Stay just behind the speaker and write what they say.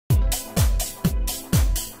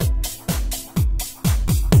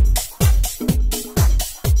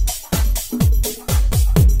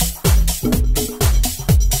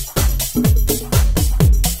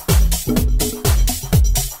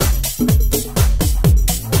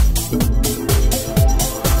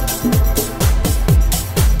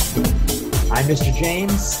Mr.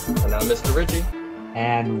 James. And I'm Mr. Richie.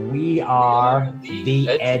 And we are the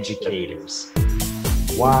educators.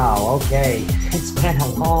 Wow, okay. It's been a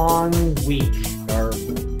long week, or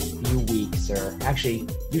few weeks, or actually,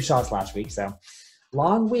 you saw us last week, so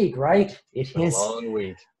long week, right? It is a long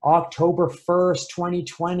week. October 1st,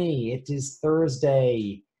 2020. It is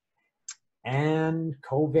Thursday, and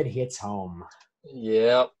COVID hits home.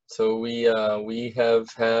 Yeah, so we have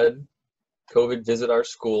had COVID visit our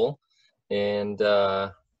school, and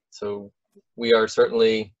so we are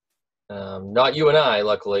certainly not you and I,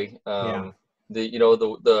 luckily. The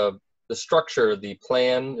structure, the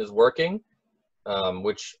plan is working,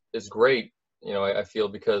 which is great. I feel,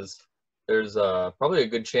 because there's probably a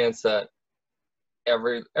good chance that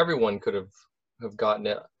everyone could have gotten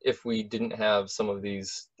it if we didn't have some of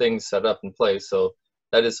these things set up in place. So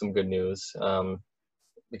that is some good news,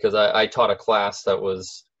 because I taught a class that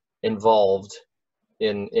was involved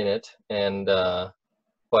in it, and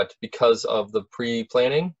but because of the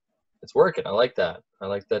pre-planning, it's working. I like that. I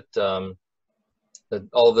like that, that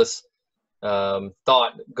all this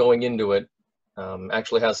thought going into it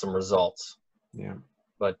actually has some results. Yeah.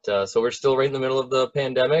 But so we're still right in the middle of the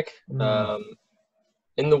pandemic. In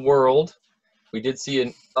the world, we did see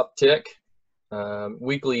an uptick,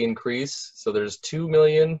 weekly increase. So there's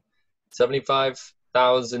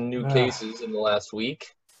 2,075,000 new cases in the last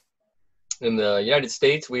week. In the United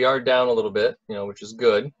States, we are down a little bit, which is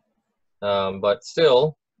good, but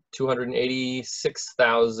still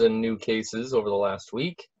 286,000 new cases over the last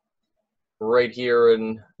week. Right here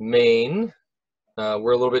in Maine,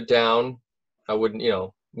 we're a little bit down. I wouldn't,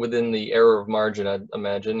 within the error of margin, I'd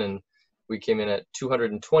imagine, and we came in at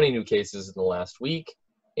 220 new cases in the last week,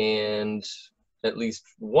 and at least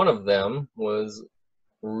one of them was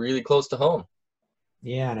really close to home.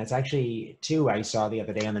 Yeah, and it's actually, too, I saw the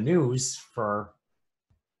other day on the news for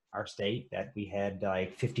our state that we had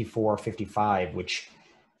like 54, 55, which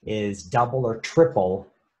is double or triple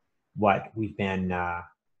what we've been,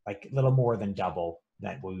 like a little more than double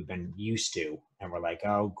that we've been used to. And we're like,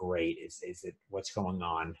 oh, great, is it, what's going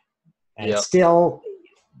on? And Yep. It's still,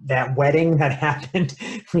 that wedding that happened,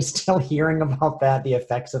 we're still hearing about that, the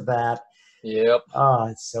effects of that. Yep. Oh,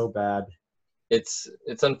 it's so bad. It's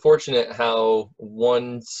unfortunate how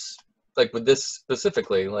like with this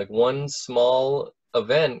specifically, like one small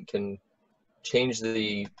event can change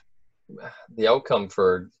the outcome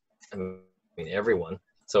for, everyone.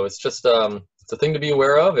 So it's just it's a thing to be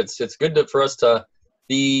aware of. It's good for us to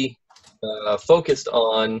be focused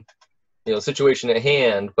on situation at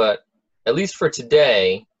hand, but at least for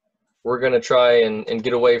today, we're going to try and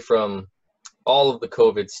get away from all of the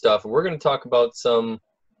COVID stuff. We're going to talk about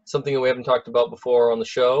something that we haven't talked about before on the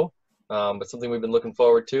show, but something we've been looking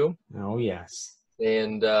forward to. Oh, yes.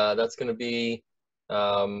 And that's going to be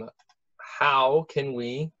how can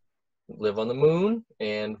we live on the moon,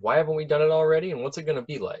 and why haven't we done it already, and what's it going to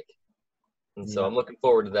be like? And so I'm looking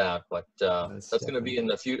forward to that. But that's going to be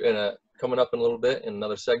coming up in a little bit in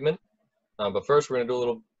another segment. But first, we're going to do a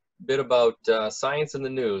little bit about science in the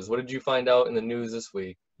news. What did you find out in the news this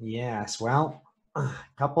week? Yes, well,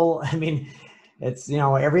 it's,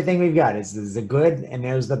 everything we've got is the good and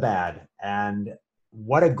there's the bad. And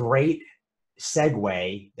what a great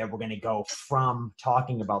segue that we're going to go from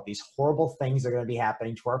talking about these horrible things that are going to be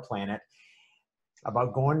happening to our planet,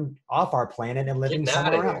 about going off our planet and living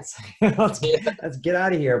somewhere else. Let's get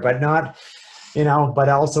out of here, but not, but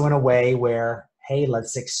also in a way where, hey,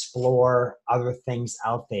 let's explore other things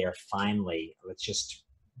out there. Finally, let's just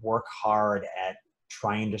work hard at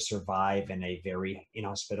trying to survive in a very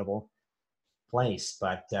inhospitable place.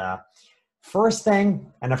 But first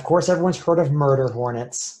thing, and of course everyone's heard of murder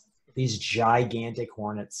hornets, these gigantic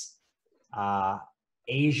hornets,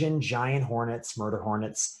 Asian giant hornets, murder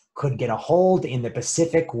hornets, could get a hold in the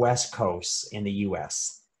Pacific West Coast in the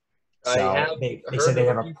US. So they said they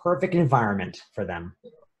have a perfect environment for them.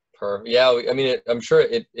 Yeah, I'm sure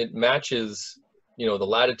it matches, the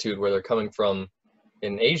latitude where they're coming from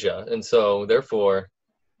in Asia, and so therefore,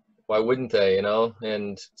 why wouldn't they?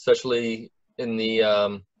 And especially in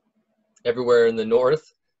the everywhere in the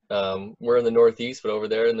north, we're in the northeast, but over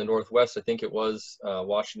there in the northwest, I think it was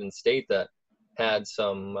Washington State that had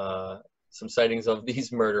some sightings of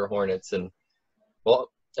these murder hornets. And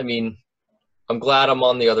I'm glad I'm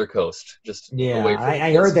on the other coast, just away from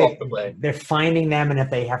I heard that they're finding them, and if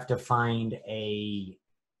they have to find a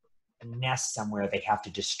nest somewhere, they have to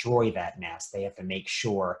destroy that nest. They have to make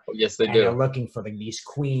sure. Oh, yes, they do. They're looking for these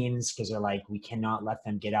queens, because they're like, we cannot let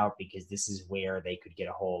them get out, because this is where they could get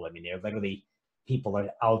a hold. They're literally, people are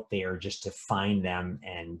out there just to find them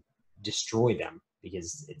and destroy them,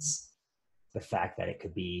 because it's the fact that it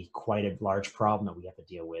could be quite a large problem that we have to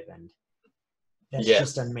deal with. And that's Yeah.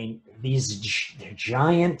 just, I mean, they're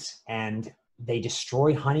giant, and they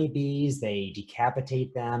destroy honeybees, they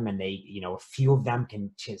decapitate them, and they, a few of them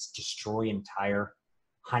can just destroy entire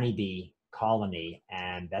honeybee colony.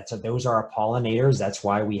 And those are our pollinators. That's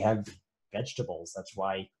why we have vegetables. That's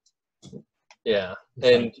why. Yeah.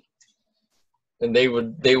 And they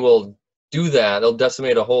will do that. They'll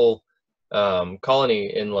decimate a whole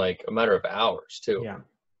colony in like a matter of hours too. Yeah.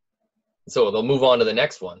 So they'll move on to the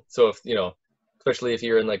next one. So if, especially if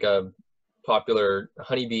you're in like a popular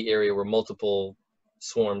honeybee area where multiple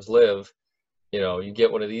swarms live, you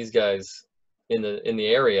get one of these guys in the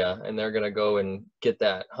area, and they're going to go and get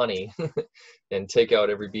that honey and take out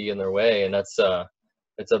every bee in their way. And that's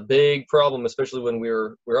it's a big problem, especially when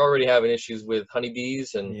we're already having issues with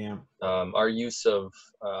honeybees and our use of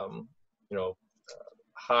a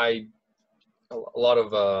lot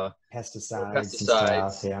of pesticides and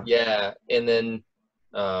stuff. Yeah. And then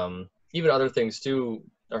even other things too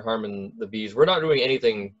are harming the bees. We're not doing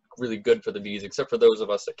anything really good for the bees, except for those of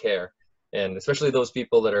us that care, and especially those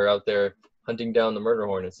people that are out there hunting down the murder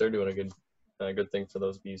hornets. They're doing a good thing for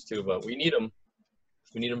those bees too. But we need them.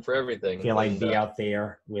 We need them for everything. I feel like be out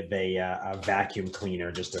there with a vacuum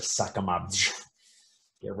cleaner just to suck them up,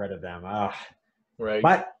 get rid of them. Right.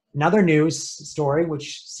 But another news story,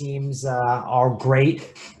 which seems all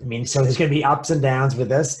great. I mean, so there's going to be ups and downs with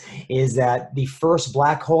this, is that the first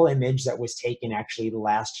black hole image that was taken actually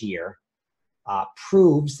last year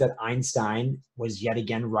proves that Einstein was yet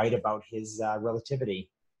again right about his relativity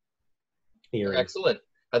theory. Excellent.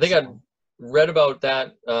 I think I'd read about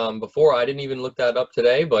that before. I didn't even look that up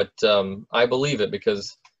today, but I believe it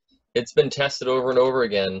because it's been tested over and over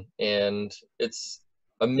again, and it's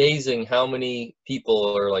amazing how many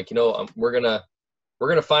people are like, we're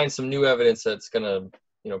gonna find some new evidence that's gonna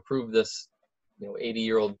prove this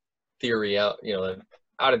 80-year-old theory out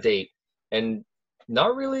of date, and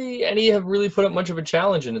not really any have really put up much of a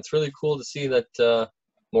challenge. And it's really cool to see that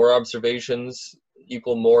more observations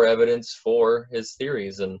equal more evidence for his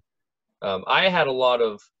theories. And I had a lot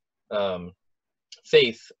of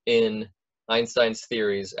faith in Einstein's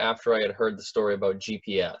theories after I had heard the story about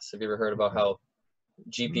GPS. Have you ever heard about how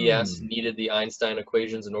GPS needed the Einstein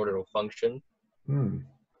equations in order to function?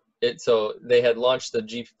 So they had launched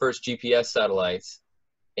the first GPS satellites,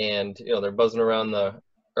 and they're buzzing around the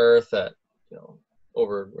Earth at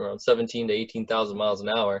over around 17 to 18,000 miles an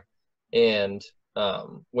hour. And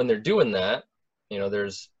when they're doing that,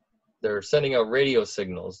 they're sending out radio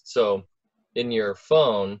signals. So in your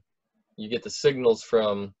phone, you get the signals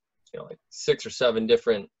from like 6 or 7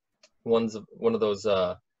 different one of those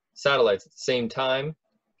satellites at the same time.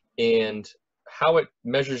 And how it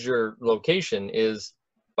measures your location is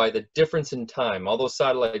by the difference in time. All those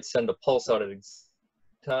satellites send a pulse out at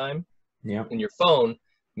time. Yeah. And your phone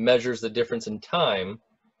measures the difference in time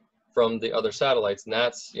from the other satellites, and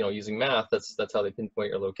that's using math. That's how they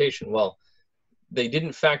pinpoint your location. Well, they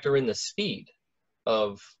didn't factor in the speed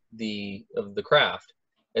of the craft,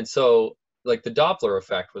 and so like the Doppler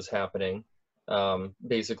effect was happening.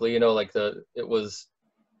 Basically, it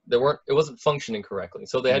wasn't functioning correctly.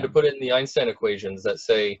 So they had to put in the Einstein equations that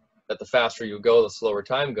say that the faster you go, the slower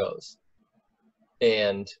time goes.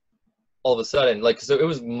 And all of a sudden, so it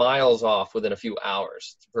was miles off within a few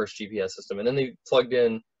hours, the first GPS system. And then they plugged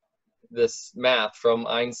in this math from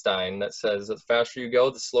Einstein that says that the faster you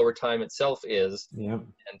go, the slower time itself is, and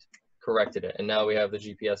corrected it. And now we have the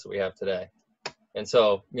GPS that we have today. And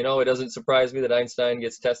so, it doesn't surprise me that Einstein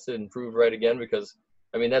gets tested and proved right again, because,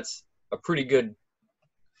 I mean, that's a pretty good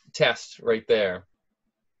test right there.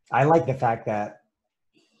 I like the fact that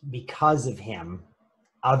because of him,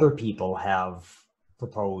 other people have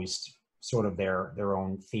proposed sort of their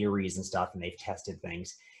own theories and stuff, and they've tested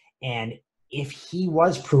things. And if he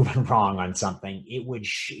was proven wrong on something, it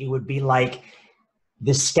would be like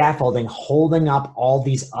the scaffolding holding up all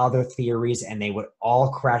these other theories, and they would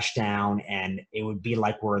all crash down, and it would be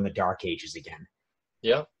like we're in the dark ages again.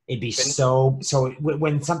 Yeah. It'd be so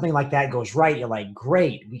when something like that goes right, you're like,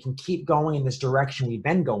 great, we can keep going in this direction we've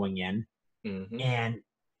been going in, and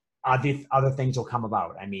other things will come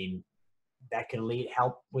about. I mean, that can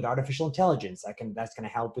help with artificial intelligence. That's going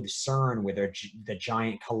to help with CERN, with the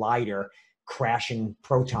giant collider crashing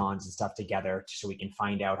protons and stuff together, so we can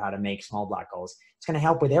find out how to make small black holes. It's going to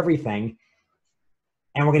help with everything,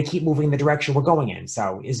 and we're going to keep moving in the direction we're going in.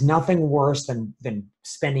 So is nothing worse than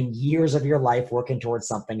spending years of your life working towards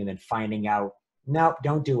something and then finding out, nope,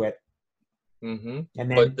 don't do it. And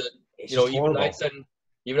then, but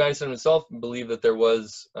even Einstein himself believed that there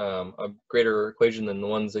was a greater equation than the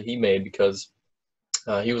ones that he made, because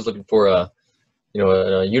he was looking for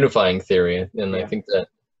a unifying theory. And I Yeah. think that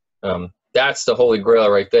that's the holy grail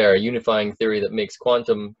right there, a unifying theory that makes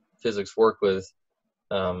quantum physics work with,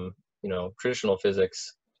 traditional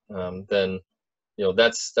physics. Then,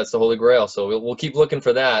 that's the holy grail. So we'll keep looking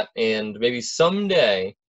for that. And maybe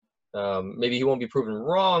someday, maybe he won't be proven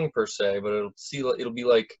wrong per se, but it'll be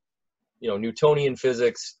like, Newtonian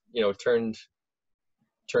physics, turned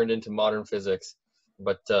into modern physics,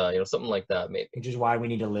 but something like that maybe. Which is why we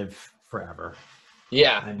need to live forever.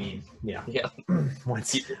 Yeah. I mean, yeah. Yeah.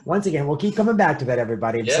 Once again, we'll keep coming back to that,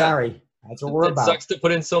 everybody. I'm sorry. That's what we're It about. sucks to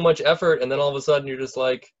put in so much effort, and then all of a sudden you're just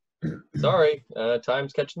like, sorry,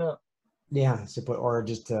 time's catching up. Yeah.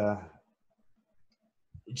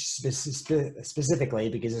 Specifically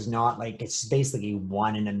because it's not like it's basically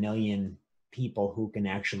 1 in a million people who can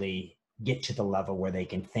actually get to the level where they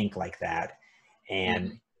can think like that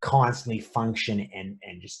and constantly function and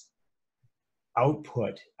just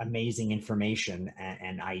output amazing information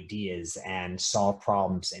and ideas and solve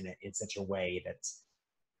problems in such a way that's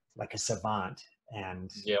like a savant.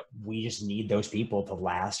 And we just need those people to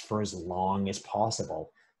last for as long as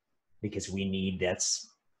possible because we need that's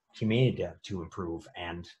humanity to improve,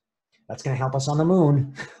 and that's going to help us on the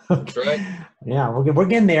moon. That's right. Yeah, we're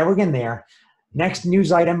getting there. We're getting there. Next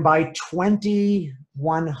news item: by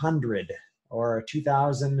 2100 or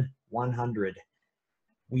 2100,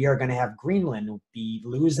 we are going to have Greenland be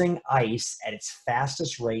losing ice at its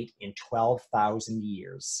fastest rate in 12,000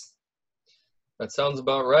 years. That sounds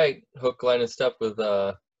about right. Hook, line, and step with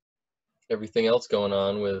everything else going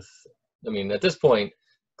on with, at this point,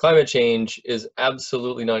 climate change is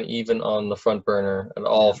absolutely not even on the front burner at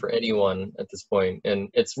all for anyone at this point. And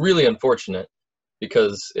it's really unfortunate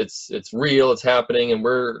because it's real, it's happening, and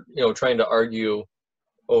we're, trying to argue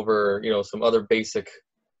over, some other basic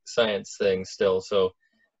science things still. So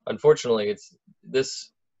unfortunately,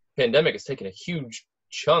 this pandemic has taken a huge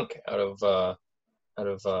chunk out of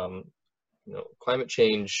climate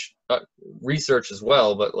change research as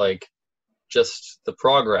well, but like just the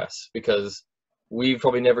progress, because we've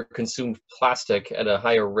probably never consumed plastic at a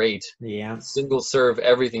higher rate. Yeah. Single serve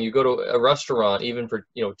everything. You go to a restaurant, even for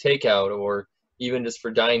takeout or even just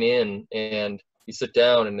for dine in, and you sit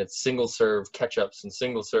down and it's single serve ketchups and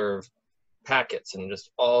single serve packets, and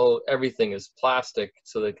just everything is plastic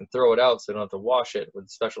so they can throw it out so they don't have to wash it with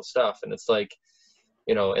special stuff. And it's like,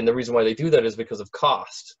 and the reason why they do that is because of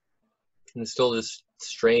cost. And it's still just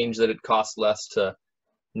strange that it costs less to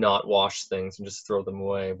not wash things and just throw them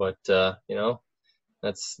away. But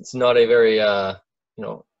it's not a very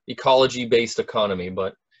ecology based economy,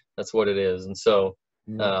 but that's what it is. And so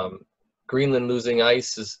Greenland losing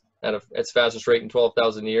ice is at its fastest rate in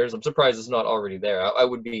 12,000 years. I'm surprised it's not already there. I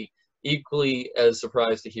would be equally as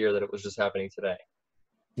surprised to hear that it was just happening today.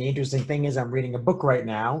 The interesting thing is I'm reading a book right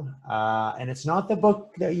now, and it's not the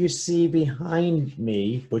book that you see behind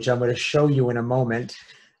me, which I'm going to show you in a moment,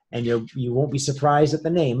 and you won't be surprised at the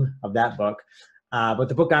name of that book. But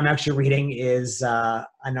the book I'm actually reading is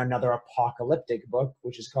another apocalyptic book,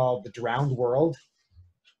 which is called The Drowned World.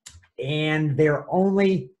 And their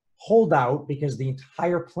only holdout, because the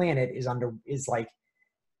entire planet is like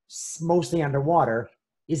mostly underwater,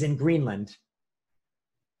 is in Greenland.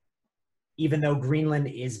 Even though Greenland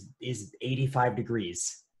is 85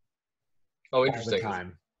 degrees. Oh, interesting. All the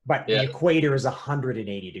time. But the equator is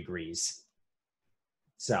 180 degrees.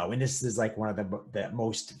 So, and this is like one of the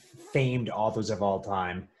most famed authors of all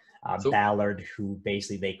time, Ballard, who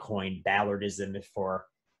basically they coined Ballardism for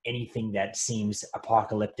anything that seems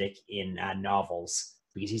apocalyptic in novels,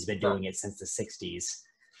 because he's been doing it since the 60s,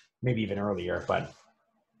 maybe even earlier. But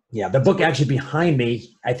yeah, the book actually behind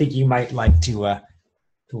me, I think you might like to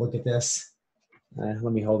look at this. Let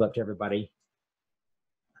me hold up to everybody.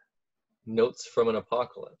 Notes from an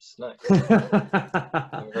Apocalypse. Nice. Never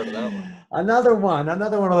heard of that one. Another one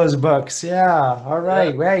of those books. Yeah. All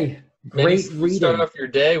right. Yeah. Hey, great reading. Start off your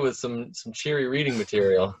day with some cheery reading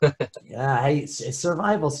material. Yeah. Hey, it's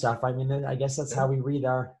survival stuff. I mean, I guess that's how we read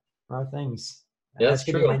our things. Yeah, that's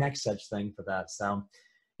true. gonna be my next such thing for that. So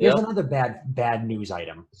here's another bad news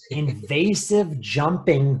item. Invasive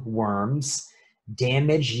jumping worms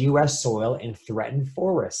damage U.S. soil and threaten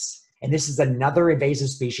forests. And this is another invasive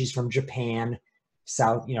species from Japan,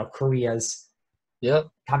 South, Korea's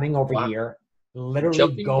coming over here, literally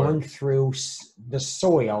Jumping going worms. through the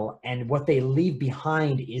soil. And what they leave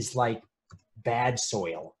behind is like bad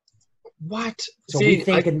soil. What? So See, we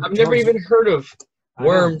think I've never even heard of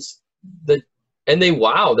worms and they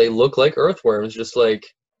look like earthworms, just like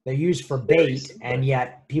they're used for bait, and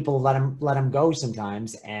yet people let them go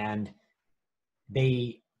sometimes, and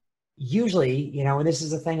they usually, and this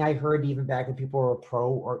is a thing I heard even back when people were pro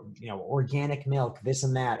or, organic milk, this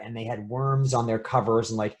and that, and they had worms on their covers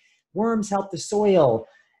and like worms help the soil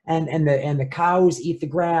and the cows eat the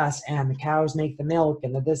grass and the cows make the milk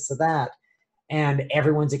and the this or that. And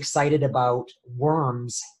everyone's excited about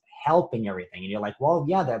worms helping everything. And you're like, well,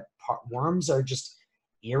 yeah, worms are just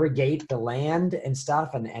irrigate the land and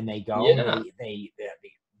stuff. And they go, and Yeah.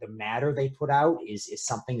 the matter they put out is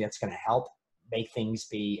something that's going to help make things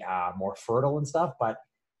be more fertile and stuff. But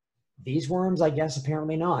these worms, I guess,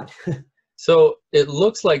 apparently not. So it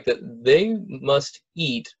looks like that they must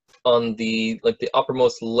eat on the like the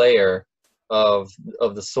uppermost layer of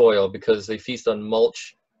the soil because they feast on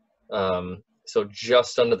mulch. So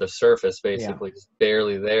just under the surface, Yeah. basically, just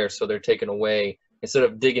barely there. So they're taken away instead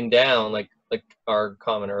of digging down like our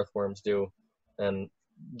common earthworms do, and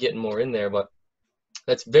getting more in there. But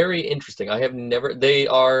that's very interesting. I have never. They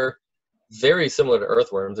are very similar to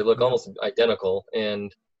earthworms. They look Yeah. almost identical,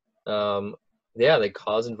 and yeah, they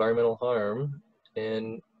cause environmental harm,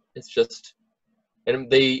 and it's just. And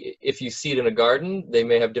if you see it in a garden, they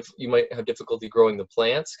may have you might have difficulty growing the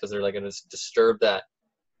plants because they're like going to disturb that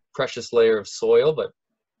precious layer of soil. But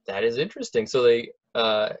that is interesting. So it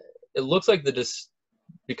looks like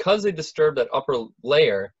because they disturb that upper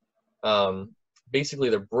layer, basically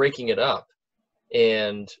they're breaking it up,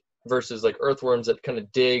 and versus like earthworms that kind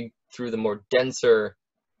of dig through the more denser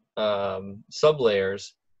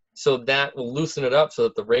sublayers, so that will loosen it up so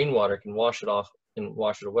that the rainwater can wash it off and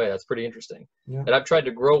wash it away. That's pretty interesting. Yeah. And I've tried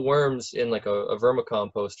to grow worms in like a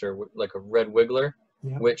vermicomposter, like a red wiggler,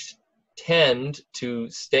 Yeah. which tend to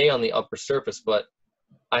stay on the upper surface, but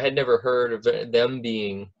I had never heard of them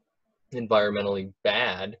being environmentally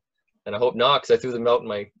bad, and I hope not, because I threw them out in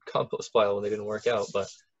my compost pile when they didn't work out. But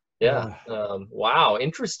yeah, wow,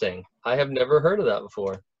 interesting. I have never heard of that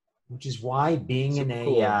before. Which is why being in Super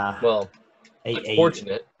cool. Well,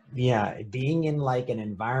 unfortunate. being in like an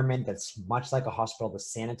environment that's much like a hospital, the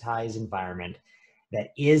sanitized environment that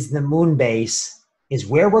is the moon base is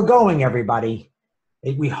where we're going, everybody.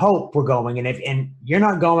 We hope we're going. And you're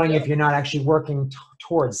not going if you're not actually working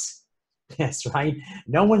towards this, right?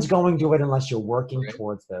 No one's going to it unless you're working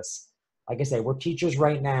towards this. Like I say, we're teachers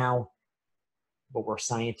right now, but we're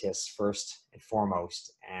scientists first and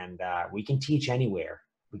foremost. And we can teach anywhere.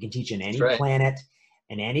 We can teach in any planet,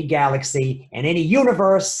 in any galaxy, in any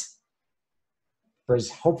universe, for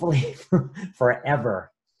hopefully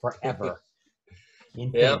forever.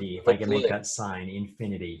 Infinity, if I can make that sign,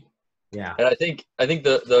 infinity. Yeah. And I think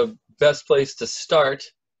the best place to start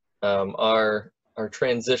our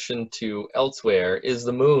transition to elsewhere is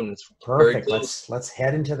the moon. It's perfect. Let's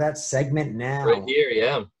head into that segment now. Right here,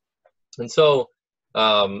 yeah. And so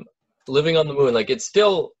living on the moon, like it's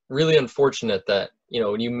still really unfortunate that,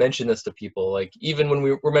 when you mention this to people, like even when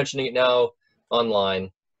we're mentioning it now online,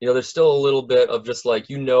 there's still a little bit of just like,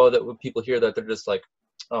 that when people hear that, they're just like,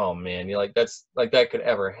 oh man, you're like, that's like that could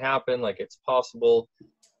ever happen, like it's possible.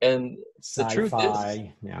 And the truth is,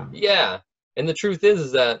 and the truth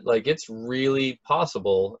is that like it's really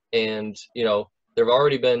possible. And there have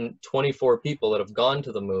already been 24 people that have gone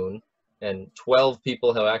to the moon, and 12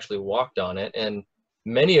 people have actually walked on it, and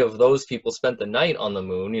many of those people spent the night on the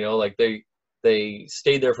moon. Like they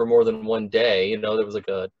stayed there for more than one day. There was like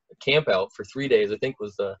a camp out for 3 days, I think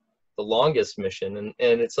was the longest mission. And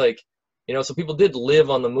it's like, so people did live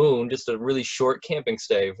on the moon, just a really short camping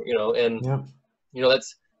stay, and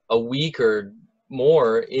that's a week or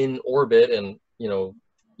more in orbit, and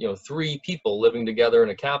 3 people living together in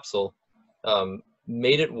a capsule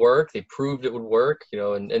made it work. They proved it would work,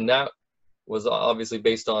 and that was obviously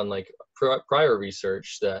based on like prior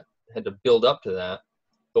research that had to build up to that.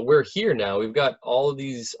 But we're here now. We've got all of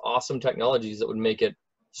these awesome technologies that would make it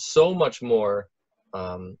so much more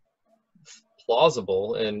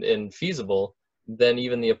plausible and feasible than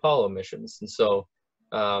even the Apollo missions. And so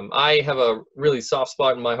I have a really soft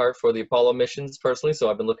spot in my heart for the Apollo missions personally, so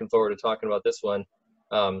I've been looking forward to talking about this one,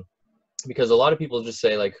 because a lot of people just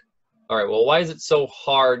say like, all right, well, why is it so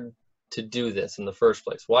hard to do this in the first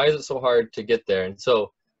place? Why is it so hard to get there? And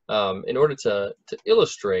so in order to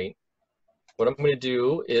illustrate, what I'm going to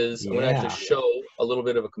do is I'm going to actually show a little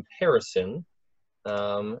bit of a comparison.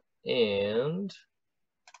 And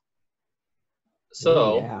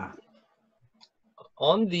so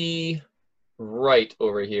on the right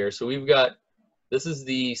over here, so we've got, this is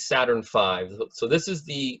the Saturn V. So this is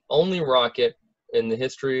the only rocket in the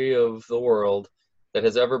history of the world that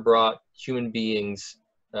has ever brought human beings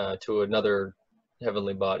to another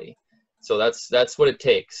heavenly body. So that's what it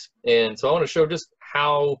takes. And so I want to show just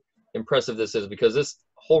how impressive this is, because this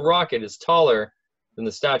whole rocket is taller than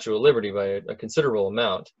the Statue of Liberty by a considerable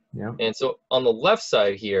amount. Yeah. And so on the left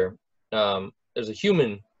side here, there's a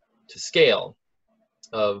human to scale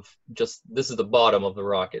of just, this is the bottom of the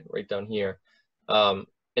rocket right down here. And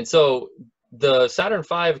so the Saturn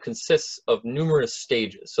V consists of numerous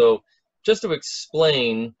stages. So just to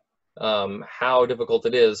explain how difficult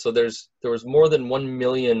it is, so there was more than 1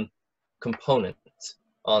 million components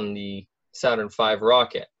on the Saturn V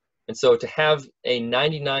rocket. And so to have a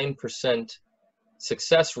 99%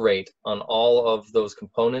 success rate on all of those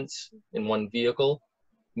components in one vehicle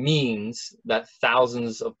means that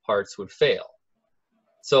thousands of parts would fail.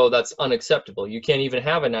 So that's unacceptable. You can't even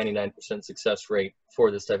have a 99% success rate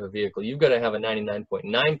for this type of vehicle. You've got to have a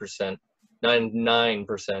 99.9%,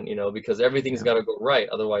 99%, you know, because everything's got to go right.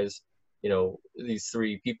 Otherwise, you know, these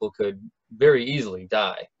three people could very easily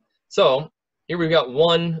die. So here we've got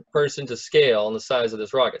one person to scale on the size of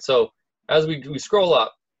this rocket. So as we scroll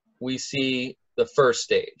up, we see the first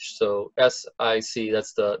stage. So SIC,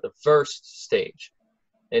 that's the first stage.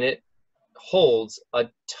 And it holds a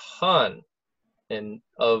ton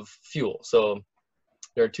of fuel. So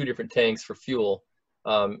there are two different tanks for fuel.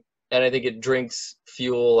 And I think it drinks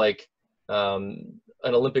fuel like an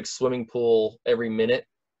Olympic swimming pool every minute.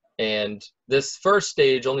 And this first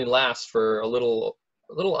stage only lasts for a little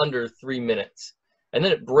under 3 minutes. And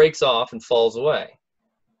then it breaks off and falls away.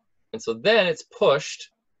 And so then it's pushed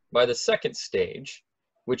by the second stage,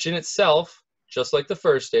 which in itself, just like the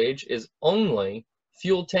first stage, is only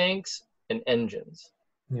fuel tanks and engines.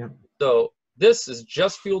 Yeah. So this is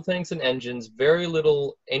just fuel tanks and engines, very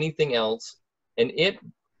little anything else, and it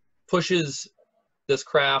pushes this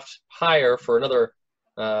craft higher for another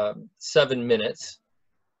 7 minutes,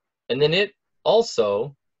 and then it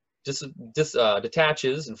also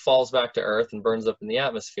detaches and falls back to Earth and burns up in the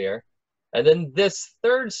atmosphere. And then this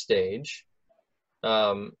third stage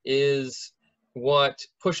is what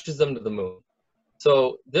pushes them to the moon.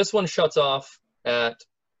 So this one shuts off at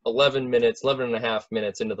 11 and a half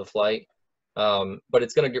minutes into the flight. But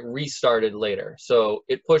it's going to get restarted later. So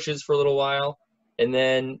it pushes for a little while, and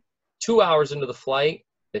then 2 hours into the flight,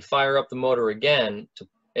 they fire up the motor again,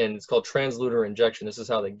 and it's called translunar injection. This is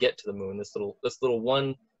how they get to the moon. This little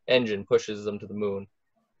one engine pushes them to the moon.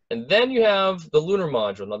 And then you have the lunar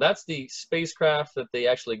module. Now that's the spacecraft that they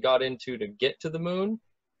actually got into to get to the moon,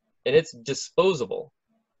 and it's disposable.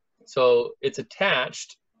 So it's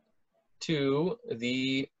attached to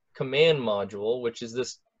the command module, which is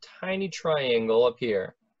this tiny triangle up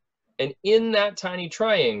here, and in that tiny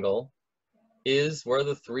triangle is where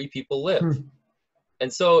the three people live.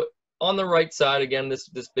 And so on the right side, again, this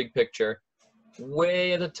big picture,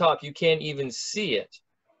 way at the top, you can't even see it,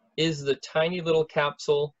 is the tiny little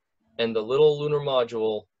capsule and the little lunar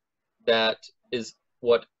module that is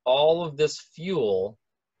what all of this fuel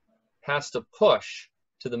has to push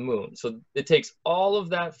to the moon. So it takes all of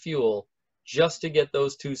that fuel just to get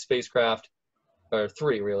those two spacecraft, or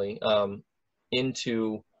three really,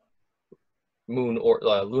 into moon or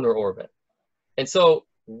lunar orbit. And so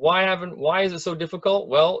why is it so difficult?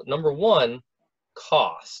 Well, number one,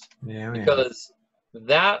 cost. Because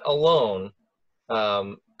that alone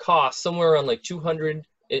costs somewhere around like 200,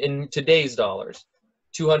 in today's dollars,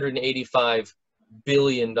 $285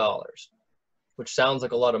 billion, which sounds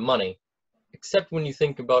like a lot of money, except when you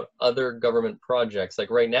think about other government projects. Like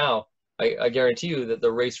right now, I guarantee you that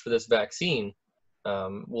the race for this vaccine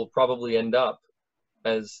will probably end up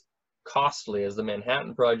as costly as the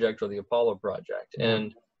Manhattan Project or the Apollo Project.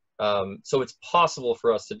 And so it's possible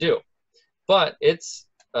for us to do, but it's,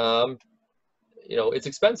 you know, it's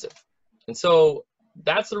expensive. And so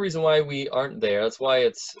that's the reason why we aren't there. That's why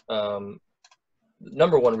it's,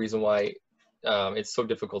 number one reason why it's so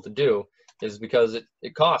difficult to do is because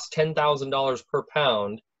it costs $10,000 per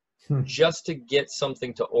pound just to get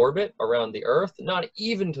something to orbit around the Earth, not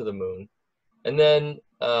even to the moon. And then,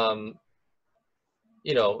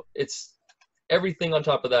 you know, it's everything on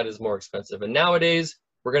top of that is more expensive. And nowadays,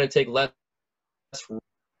 we're going to take less than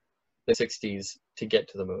the 60s to get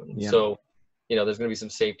to the moon. So, you know, there's going to be some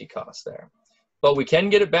safety costs there. But we can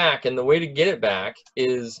get it back, and the way to get it back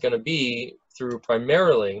is going to be through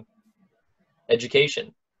primarily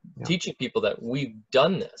education, teaching people that we've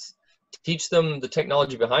done this, teach them the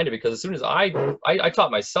technology behind it. Because as soon as I taught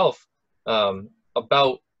myself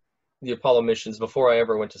about the Apollo missions before I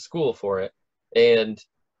ever went to school for it, and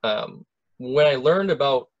when I learned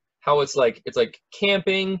about how it's like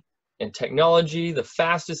camping and technology, the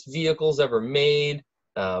fastest vehicles ever made,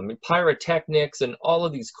 pyrotechnics, and all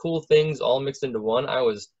of these cool things all mixed into one, I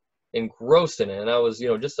was engrossed in it. And I was, you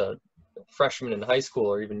know, just a freshman in high school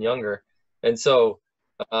or even younger. And so,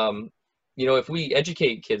 you know, if we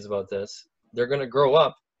educate kids about this, they're going to grow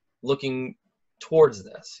up looking towards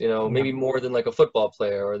this, you know, maybe more than like a football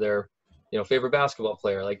player or their, you know, favorite basketball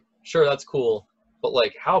player. Like, sure, that's cool, but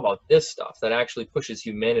like, how about this stuff that actually pushes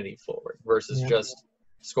humanity forward versus just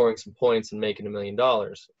scoring some points and making $1 million,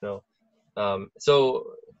 you know? So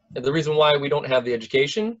the reason why we don't have the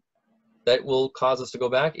education that will cause us to go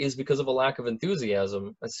back is because of a lack of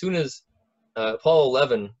enthusiasm. As soon as Apollo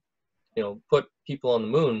 11, you know, put people on the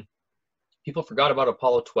moon, people forgot about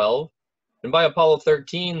Apollo 12. And by Apollo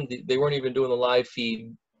 13, they weren't even doing the live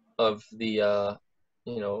feed of the,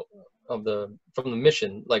 you know, from the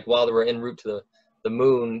mission. Like while they were en route to the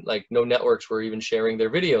moon, like no networks were even sharing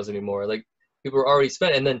their videos anymore. Like people were already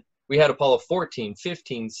spent. And then we had Apollo 14,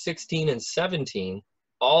 15, 16, and 17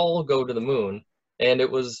 all go to the moon. And it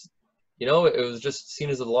was, you know, it was just seen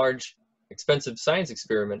as a large, expensive science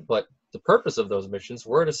experiment. But the purpose of those missions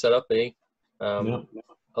were to set up a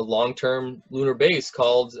long-term lunar base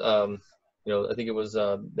called, you know, I think it was,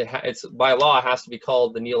 it's by law, it has to be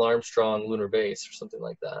called the Neil Armstrong Lunar Base or something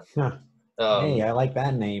like that. Hey, I like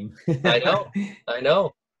that name. I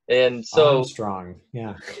know. And so Armstrong,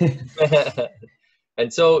 yeah.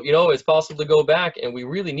 And so, you know, it's possible to go back, and we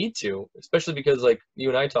really need to, especially because like you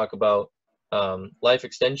and I talk about life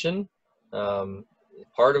extension.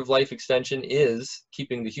 Part of life extension is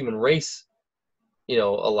keeping the human race, you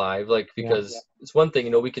know, alive. Like, because it's one thing,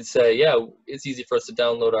 you know, we could say, yeah, it's easy for us to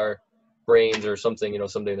download our brains or something, you know,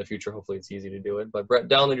 someday in the future, hopefully it's easy to do it, but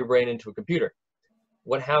download your brain into a computer.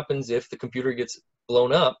 What happens if the computer gets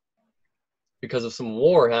blown up because of some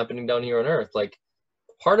war happening down here on Earth? Like,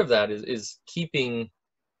 part of that is keeping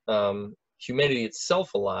humanity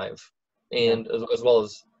itself alive, and as well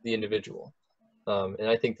as the individual. And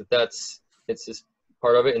I think it's just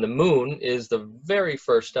part of it. And the moon is the very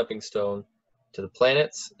first stepping stone to the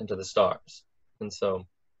planets and to the stars. And so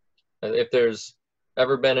if there's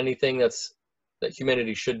ever been anything that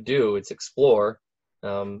humanity should do, it's explore.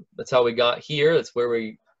 That's how we got here. That's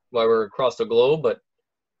why we're across the globe, but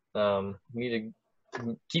we need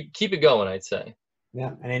to keep it going, I'd say.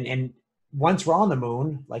 Yeah. And once we're on the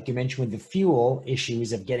moon, like you mentioned with the fuel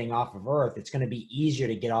issues of getting off of Earth, it's going to be easier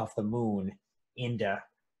to get off the moon into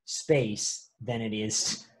space than it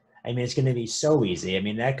is. I mean, it's going to be so easy. I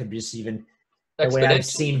mean, that could just even, the way I've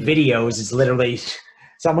seen videos is literally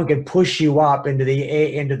someone could push you up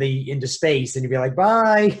into space, and you'd be like,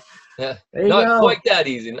 bye. Yeah, not quite that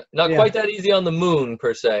easy. Not quite that easy on the moon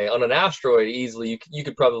per se. On an asteroid, easily you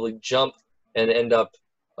could probably jump and end up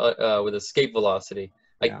with escape velocity.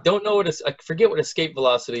 I don't know I forget what escape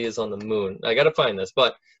velocity is on the moon. I got to find this,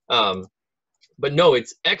 but no,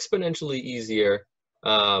 it's exponentially easier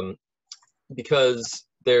because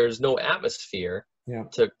there's no atmosphere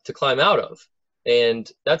to climb out of.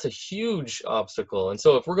 And that's a huge obstacle. And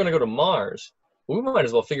so if we're going to go to Mars, we might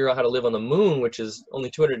as well figure out how to live on the moon, which is only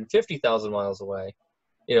 250,000 miles away,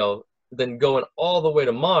 you know, than going all the way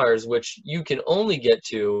to Mars, which you can only get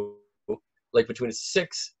to like between a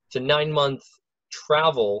 6 to 9 month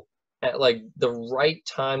travel at like the right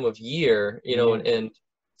time of year, you know, and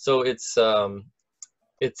so it's a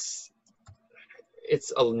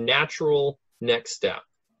natural next step.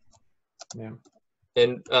 Yeah.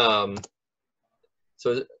 And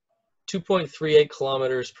so 2.38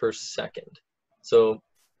 kilometers per second. So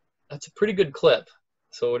that's a pretty good clip.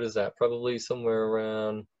 So what is that? Probably somewhere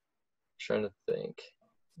around, I'm trying to think,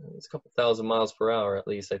 it's a couple thousand miles per hour at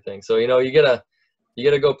least, I think. So, you know, you gotta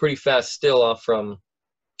go pretty fast still off from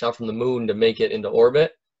the moon to make it into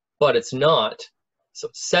orbit, but it's not. So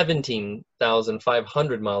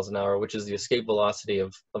 17,500 miles an hour, which is the escape velocity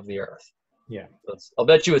of the Earth. Yeah. I'll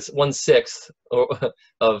bet you it's 1/6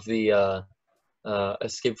 of the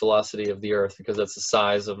escape velocity of the Earth, because that's the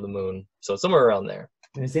size of the moon. So somewhere around there.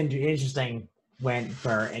 And it's interesting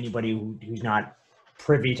for anybody who's not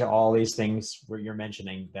privy to all these things where you're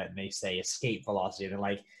mentioning that they say escape velocity. They're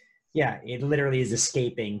like, yeah, it literally is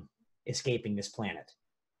escaping this planet.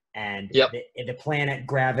 And the planet,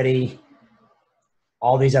 gravity,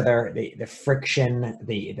 all these other, the friction,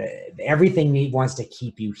 the everything wants to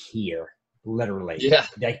keep you here, literally. Yeah.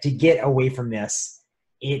 Like, to get away from this,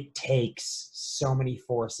 it takes so many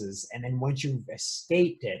forces. And then once you've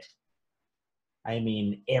escaped it, I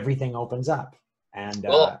mean, everything opens up. And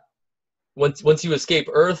once you escape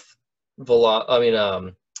Earth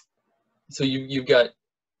so you've got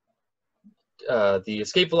the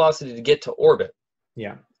escape velocity to get to orbit.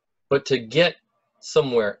 Yeah. But to get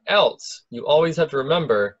somewhere else, you always have to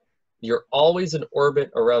remember you're always in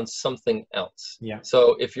orbit around something else. Yeah.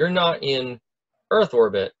 So if you're not in Earth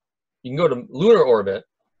orbit, you can go to lunar orbit,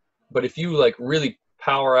 but if you like really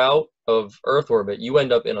power out of Earth orbit, you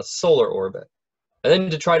end up in a solar orbit. and then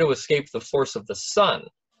to try to escape the force of the sun,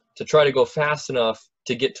 to try to go fast enough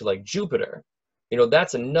to get to like Jupiter, you know,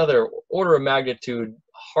 that's another order of magnitude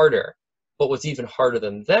harder. But what's even harder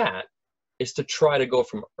than that is to try to go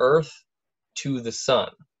from Earth to the sun.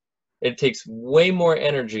 It takes way more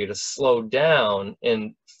energy to slow down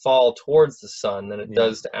and fall towards the sun than it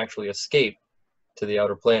does to actually escape to the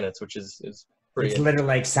outer planets, which is pretty It's literally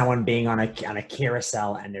like someone being on a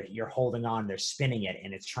carousel and you're holding on, they're spinning it,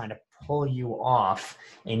 and it's trying to pull you off,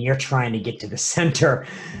 and you're trying to get to the center,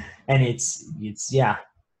 and it's yeah.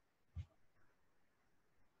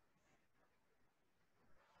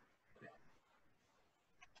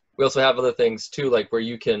 We also have other things too, like where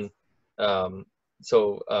you can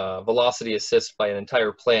velocity assist by an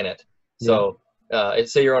entire planet. So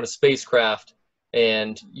say you're on a spacecraft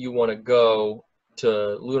and you want to go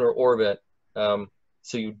to lunar orbit, so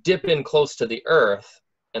you dip in close to the Earth,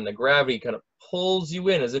 and the gravity kind of pulls you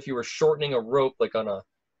in as if you were shortening a rope, like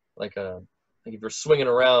if you're swinging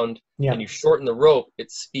around and you shorten the rope,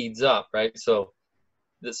 it speeds up, right? So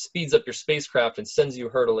this speeds up your spacecraft and sends you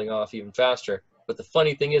hurtling off even faster. But the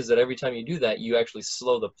funny thing is that every time you do that, you actually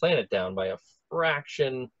slow the planet down by a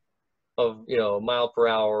fraction of, you know, a mile per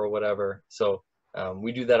hour or whatever. So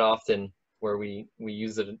we do that often, where we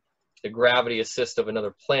use the gravity assist of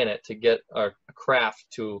another planet to get our craft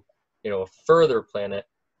to, you know, a further planet.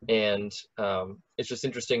 And it's just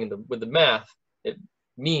interesting with the math. It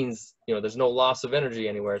means, you know, there's no loss of energy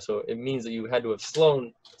anywhere. So it means that you had to have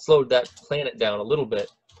slowed that planet down a little bit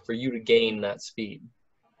for you to gain that speed.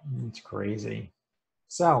 It's crazy.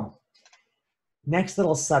 So next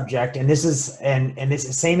little subject, and this is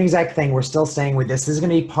this same exact thing. We're still staying with this. This is going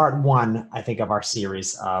to be part one, I think, of our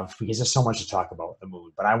series because there's so much to talk about with the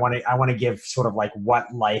moon. But I want to give sort of like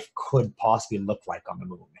what life could possibly look like on the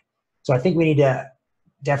moon. So I think we need to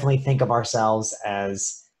definitely think of ourselves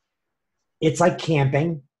as, it's like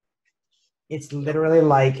camping. It's literally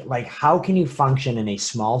like how can you function in a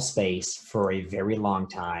small space for a very long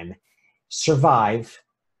time, survive,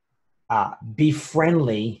 be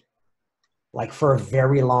friendly, like for a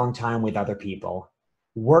very long time with other people,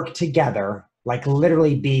 work together, like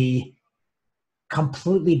literally be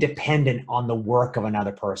completely dependent on the work of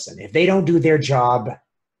another person. If they don't do their job,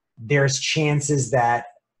 there's chances that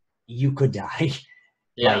you could die.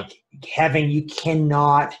 Like you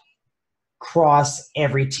cannot cross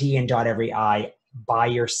every T and dot every I by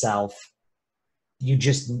yourself. You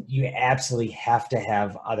absolutely have to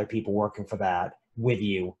have other people working for that with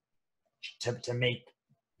you to make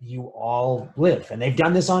you all live. And they've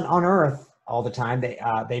done this on Earth all the time.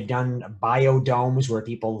 They've done biodomes where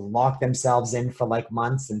people lock themselves in for like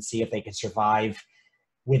months and see if they can survive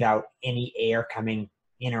without any air coming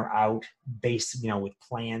in or out, based, you know, with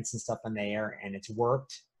plants and stuff in the air, and it's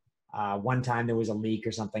worked. One time there was a leak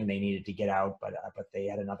or something, they needed to get out, but they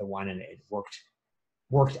had another one and it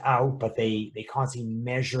worked out. But they constantly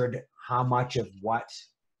measured how much of what,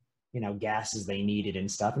 you know, gases they needed and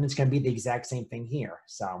stuff, and it's going to be the exact same thing here.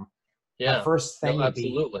 So the first thing would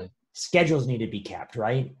be schedules need to be kept,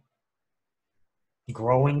 right?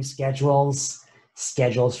 Growing schedules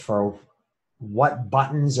for what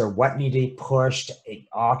buttons or what need to be pushed.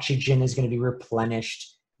 Oxygen is going to be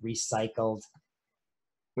replenished, recycled.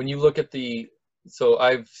 When you look at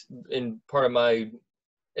so in part of my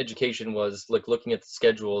education was like looking at the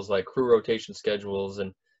schedules, like crew rotation schedules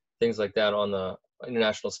and things like that on the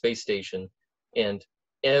International Space Station, and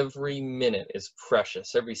every minute is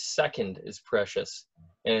precious, every second is precious.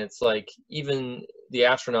 And it's like, even the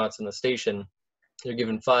astronauts in the station, they're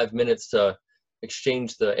given 5 minutes to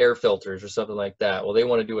exchange the air filters or something like that. Well, they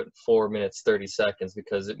want to do it in 4 minutes 30 seconds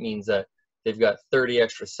because it means that they've got 30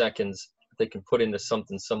 extra seconds they can put into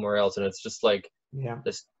something somewhere else. And it's just like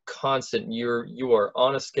this constant, you are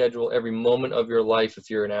on a schedule. Every moment of your life, if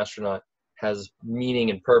you're an astronaut, has meaning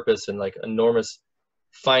and purpose and like enormous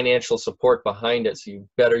financial support behind it. So you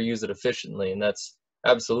better use it efficiently. And that's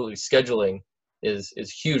absolutely, scheduling is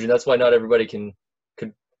huge. And that's why not everybody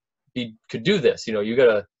could do this. You know, you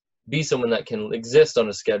gotta be someone that can exist on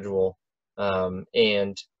a schedule.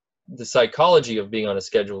 And the psychology of being on a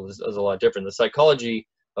schedule is a lot different. The psychology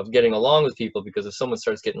of getting along with people, because if someone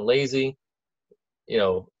starts getting lazy, you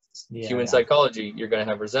know, human psychology, you're going to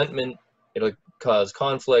have resentment. It'll cause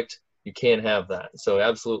conflict. You can't have that. So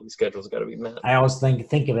absolutely, schedules got to be met. I always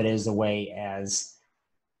think of it as a way as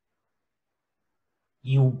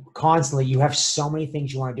you have so many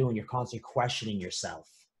things you want to do and you're constantly questioning yourself.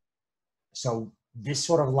 So this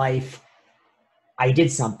sort of life, I did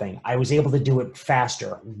something, I was able to do it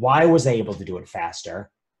faster. Why was I able to do it faster?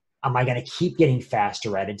 Am I going to keep getting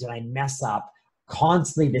faster at it? Did I mess up?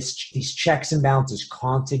 constantly these checks and balances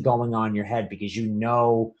constantly going on in your head, because you'll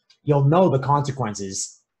know the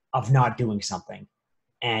consequences of not doing something,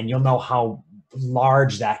 and you'll know how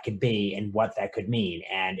large that could be and what that could mean.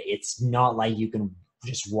 And it's not like you can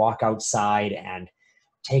just walk outside and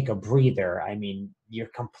take a breather. I mean, you're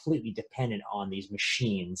completely dependent on these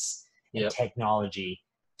machines and Yep. technology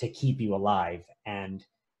to keep you alive. And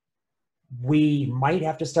we might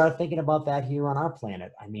have to start thinking about that here on our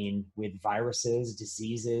planet. I mean, with viruses,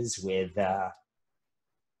 diseases, with This is,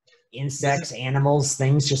 insects, animals,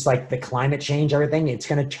 things just like the climate change, everything, it's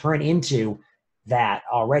going to turn into that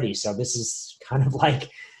already. So this is kind of like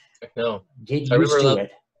no. get I used remember to that.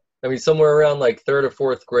 it. I mean, somewhere around like third or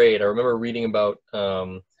fourth grade, I remember reading about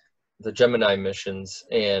the Gemini missions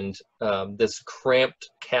and this cramped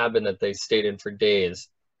cabin that they stayed in for days.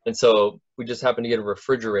 And so we just happened to get a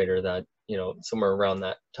refrigerator that, somewhere around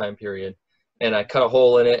that time period. And I cut a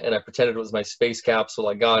hole in it and I pretended it was my space capsule.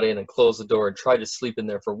 I got in and closed the door and tried to sleep in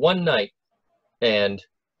there for one night. And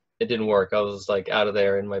it didn't work. I was like out of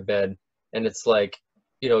there in my bed. And it's like,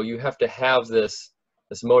 you have to have this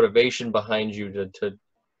motivation behind you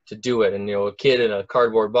to do it. And, a kid in a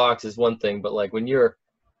cardboard box is one thing, but like when you're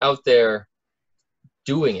out there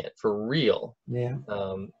doing it for real, Yeah.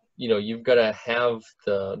 you've got to have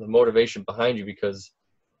the motivation behind you, because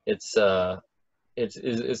it's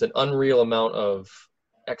an unreal amount of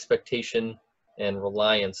expectation and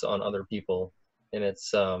reliance on other people. And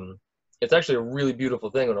it's actually a really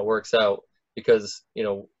beautiful thing when it works out, because,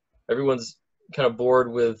 everyone's kind of bored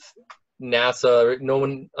with NASA. No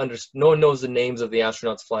one knows the names of the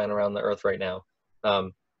astronauts flying around the Earth right now.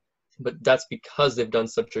 But that's because they've done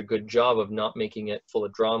such a good job of not making it full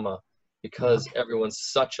of drama, because everyone's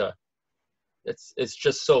it's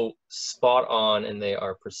just so spot on, and they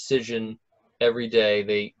are precision every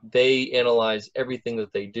day. They analyze everything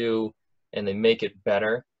that they do and they make it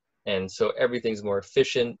better. And so everything's more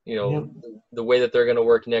efficient. The way that they're going to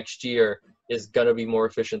work next year is going to be more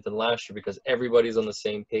efficient than last year, because everybody's on the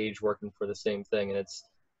same page working for the same thing. And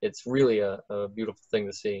it's really a beautiful thing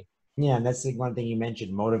to see. Yeah, and that's the one thing you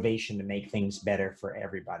mentioned, motivation to make things better for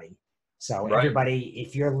everybody. So Right. everybody,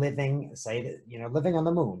 if you're living, say that, living on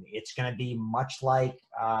the moon, it's going to be much like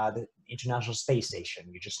the International Space Station.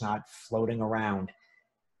 You're just not floating around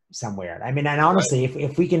somewhere. I mean, and honestly,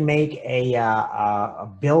 if we can make a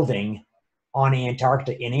building on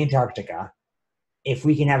Antarctica, if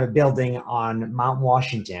we can have a building on Mount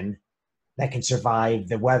Washington that can survive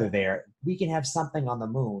the weather there, we can have something on the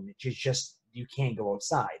moon. It's just you can't go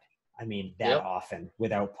outside. I mean, that Yep. often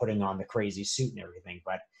without putting on the crazy suit and everything.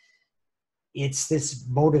 But it's this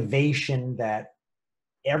motivation that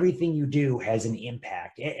everything you do has an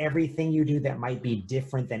impact. Everything you do that might be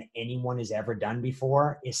different than anyone has ever done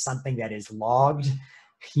before is something that is logged.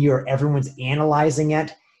 Everyone's analyzing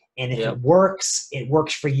it. And if Yep. it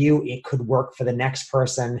works for you. It could work for the next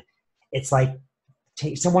person. It's like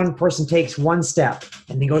one person takes one step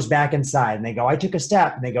and then goes back inside and they go, I took a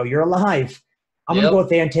step, and they go, you're alive. I'm going to Yep. go out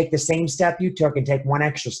there and take the same step you took and take one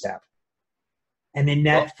extra step. And then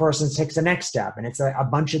that person takes the next step. And it's a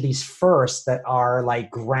bunch of these firsts that are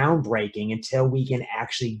like groundbreaking until we can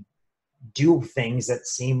actually do things that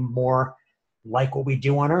seem more like what we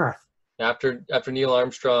do on Earth. After Neil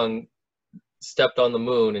Armstrong stepped on the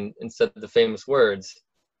moon and said the famous words,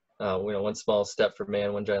 one small step for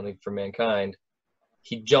man, one giant leap for mankind,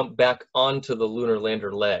 he jumped back onto the lunar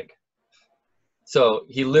lander leg. So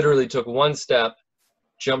he literally took one step,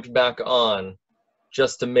 jumped back on,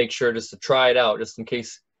 just to make sure, just to try it out, just in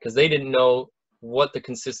case, because they didn't know what the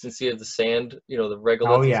consistency of the sand, the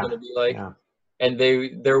regolith is going to be like. Yeah. And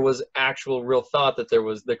there was actual real thought that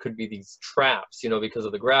there could be these traps, because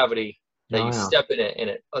of the gravity, that you step in it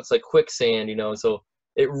and it's like quicksand, so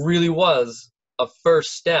it really was a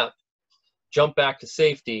first step, jump back to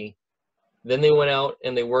safety. Then they went out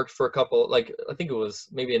and they worked for a couple, like I think it was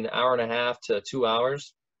maybe an hour and a half to 2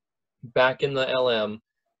 hours back in the LM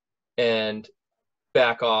and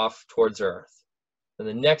back off towards Earth. And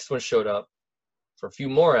the next one showed up for a few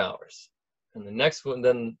more hours. And the next one,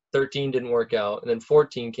 then 13 didn't work out. And then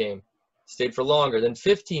 14 came, stayed for longer. Then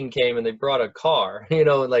 15 came and they brought a car,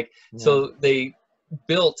 so they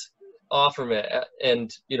built off from it.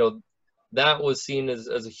 And, that was seen as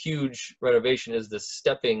a huge renovation, as this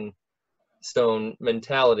stepping stone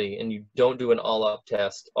mentality. And you don't do an all-up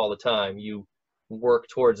test all the time. You work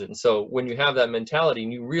towards it. And so when you have that mentality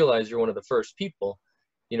and you realize you're one of the first people,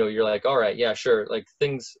 you're like, all right, yeah, sure. Like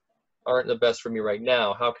things aren't the best for me right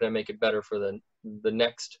now. How can I make it better for the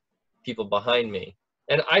next people behind me?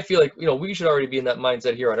 And I feel like, we should already be in that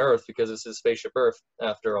mindset here on Earth, because this is Spaceship Earth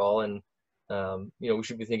after all. And, we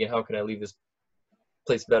should be thinking, how can I leave this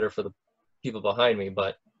place better for the people behind me.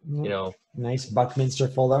 But, you know, Nice Buckminster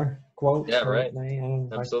Fuller quote. yeah, Or, right.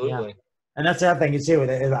 yeah. Absolutely. And that's the other thing too.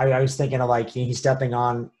 I was thinking of like he's stepping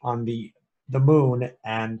on the moon,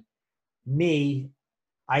 and me,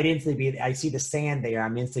 I see the sand there.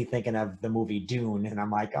 I'm instantly thinking of the movie Dune, and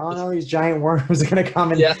I'm like, oh no, these giant worms are gonna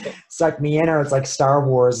come and Yeah. suck me in, or it's like Star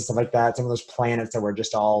Wars and stuff like that. Some of those planets that were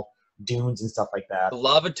just all dunes and stuff like that. The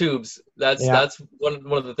lava tubes. Yeah, That's one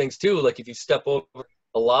of the things too. Like if you step over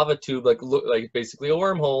a lava tube, like look like basically a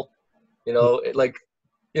wormhole, like,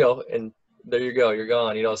 and there you go, you're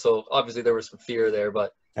gone. So obviously there was some fear there,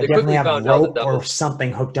 but I they definitely quickly have found out that rope that or was,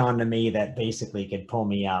 something hooked onto me that basically could pull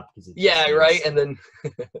me up because it just yeah, right. is. And then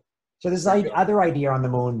So there's you're gone. other idea on the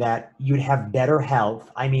moon that you'd have better health.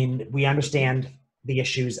 I mean, we understand the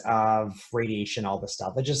issues of radiation, all this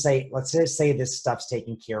stuff. Let's just say this stuff's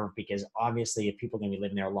taken care of because obviously if people are going to be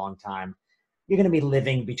living there a long time, you're going to be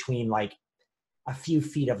living between like a few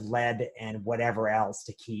feet of lead and whatever else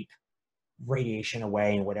to keep radiation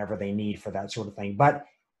away and whatever they need for that sort of thing. But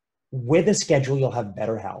with a schedule, you'll have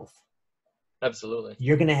better health. Absolutely.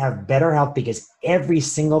 You're going to have better health because every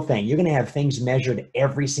single thing, you're going to have things measured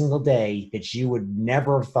every single day that you would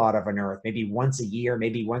never have thought of on Earth. Maybe once a year,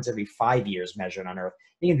 maybe once every 5 years measured on Earth.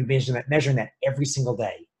 You're going to be measuring that every single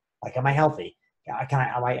day. Like, am I healthy?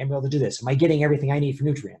 Am I able to do this? Am I getting everything I need for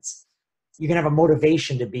nutrients? You're going to have a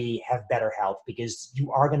motivation to have better health because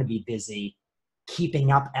you are going to be busy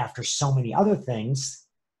keeping up after so many other things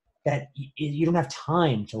that you don't have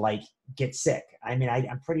time to like get sick. I mean,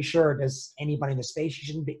 I'm pretty sure does anybody in the space you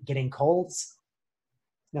shouldn't be getting colds.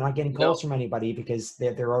 They're not getting No. colds from anybody because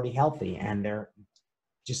they're already healthy and they're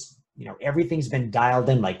just, everything's been dialed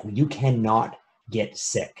in. Like you cannot get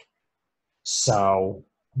sick. So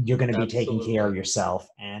you're going to be taking care of Absolutely. yourself.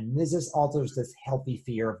 And there's this healthy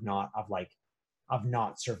fear of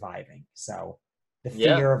not surviving. So the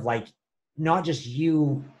Yeah. fear of like, not just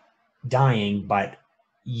you dying, but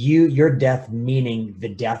your death meaning the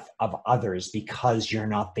death of others because you're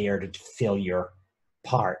not there to fill your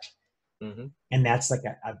part. Hmm. And that's like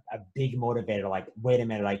a big motivator. Like, wait a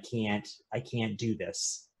minute, I can't do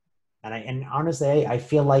this. And honestly, I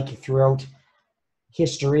feel like throughout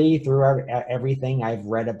history, throughout everything I've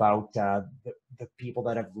read about the people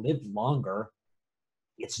that have lived longer,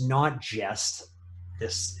 it's not just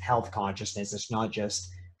this health consciousness. It's not just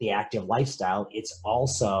the active lifestyle. It's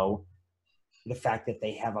also the fact that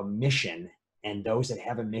they have a mission, and those that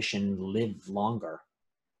have a mission live longer.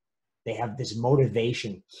 They have this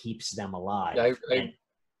motivation keeps them alive,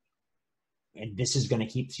 and this is going to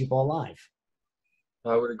keep people alive.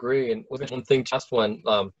 I would agree. And one thing, last one,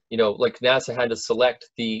 like NASA had to select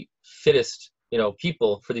the fittest,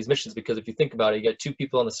 people for these missions, because if you think about it, you get two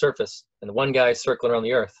people on the surface and the one guy circling around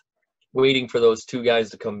the Earth, waiting for those two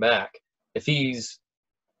guys to come back. If he's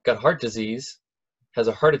got heart disease, has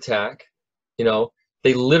a heart attack,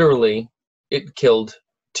 it killed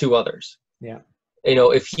two others. Yeah.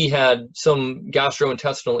 If he had some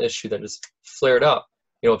gastrointestinal issue that just flared up,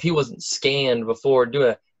 if he wasn't scanned before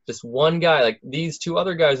doing it, just one guy, like these two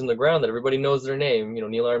other guys on the ground that everybody knows their name,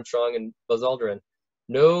 Neil Armstrong and Buzz Aldrin,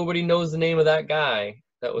 nobody knows the name of that guy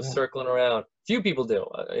that was circling around. Few people do,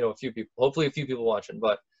 a few people, hopefully a few people watching,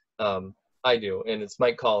 but I do, and it's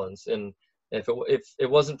Mike Collins. And if it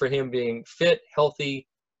wasn't for him being fit, healthy,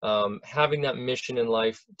 having that mission in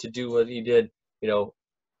life to do what he did,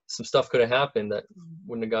 some stuff could have happened that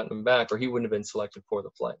wouldn't have gotten him back, or he wouldn't have been selected for the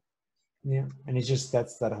flight. Yeah, and it's just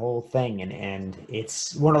that's that whole thing, and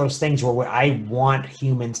it's one of those things where I want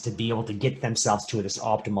humans to be able to get themselves to this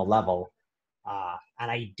optimal level,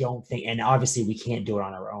 and I don't think, and obviously we can't do it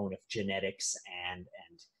on our own. If genetics and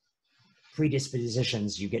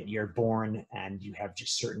predispositions, you're born and you have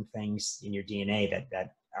just certain things in your DNA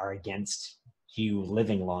that are against you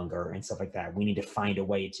living longer and stuff like that. We need to find a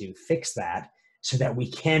way to fix that so that we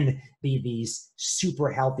can be these super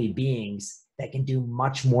healthy beings that can do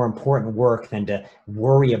much more important work than to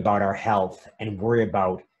worry about our health and worry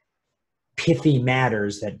about pithy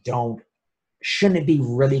matters that shouldn't be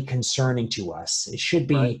really concerning to us. It should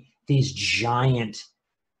be these giant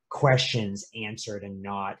questions answered and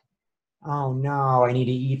not, oh no, I need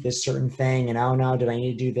to eat this certain thing, and oh no, did I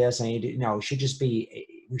need to do this? No, it should just be,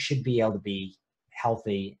 we should be able to be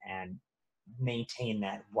healthy and maintain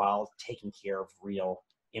that while taking care of real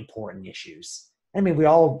important issues. I mean, we've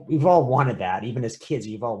all wanted that. Even as kids,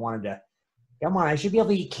 we've all wanted to, come on, I should be able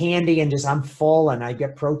to eat candy and just, I'm full and I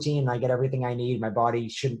get protein and I get everything I need. My body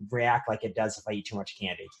shouldn't react like it does if I eat too much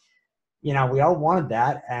candy. We all wanted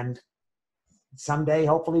that, and someday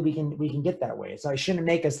hopefully we can get that way. So it shouldn't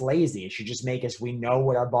make us lazy. It should just make us, we know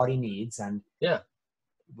what our body needs, and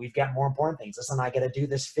we've got more important things. Listen, I got to do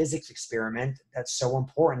this physics experiment. That's so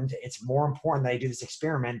important. It's more important that I do this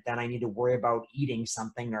experiment than I need to worry about eating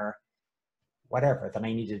something or whatever, that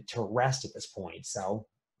I needed to rest at this point. So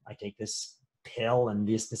I take this pill and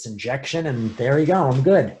this injection, and there you go. I'm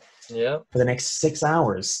good. Yeah. For the next 6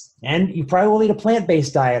 hours. And you probably will eat a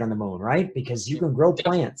plant-based diet on the moon, right? Because you can grow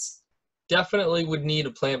plants. Definitely would need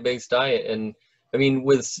a plant-based diet. And I mean,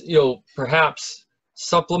 with, perhaps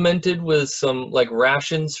supplemented with some like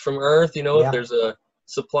rations from Earth, Yeah. if there's a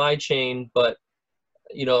supply chain, but,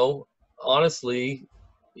 honestly,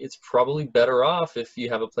 it's probably better off if you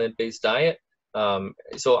have a plant-based diet.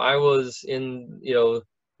 So I was in,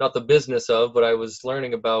 not the business of, but I was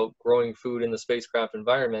learning about growing food in the spacecraft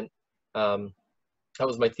environment. That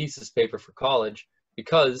was my thesis paper for college,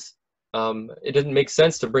 because it didn't make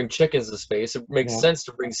sense to bring chickens to space. It makes sense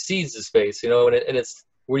to bring seeds to space, and it's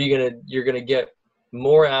where you're gonna get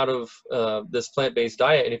more out of this plant-based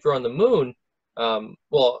diet. And if you're on the moon,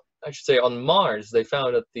 well, I should say on Mars, they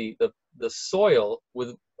found that the soil, with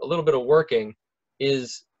a little bit of working,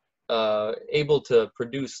 is able to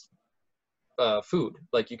produce food.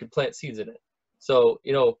 Like, you could plant seeds in it. So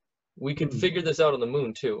we could figure this out on the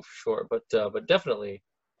moon too, for sure. But definitely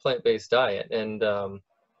plant-based diet. And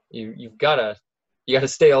you gotta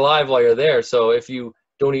stay alive while you're there. So if you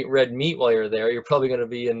don't eat red meat while you're there, you're probably gonna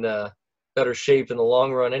be in better shape in the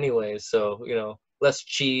long run anyways. So less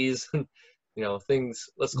cheese, things,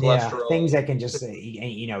 less cholesterol. Yeah, things that can just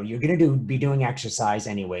you're gonna be doing exercise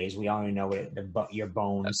anyways. We already know your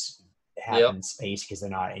bones have in space because they're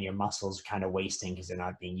not, and your muscles kind of wasting because they're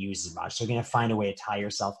not being used as much. So you're gonna find a way to tie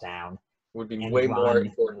yourself down. Would be way more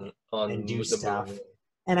important on and do the stuff. moon.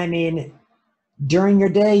 And I mean, during your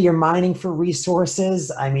day, you're mining for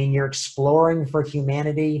resources. I mean, you're exploring for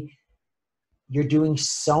humanity. You're doing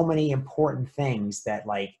so many important things that,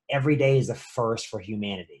 like, every day is a first for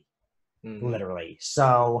humanity, literally.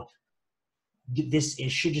 So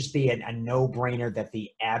it should just be a no-brainer that the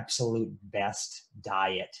absolute best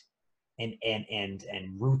diet and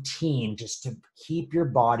routine, just to keep your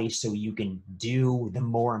body so you can do the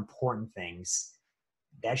more important things,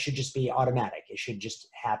 that should just be automatic. It should just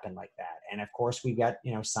happen like that. And of course, we've got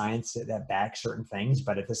science that backs certain things,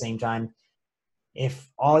 but at the same time,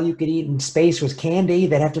 if all you could eat in space was candy,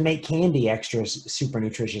 they'd have to make candy extra super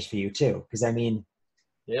nutritious for you too. Because I mean,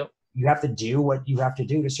 you have to do what you have to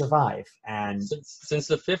do to survive. And since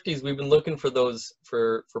the 50s, we've been looking for those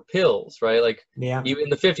for pills, right? Like, even in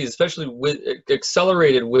the 50s, especially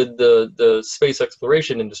accelerated with the space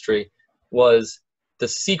exploration industry, was the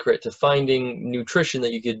secret to finding nutrition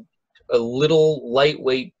that you could, a little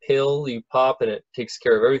lightweight pill you pop and it takes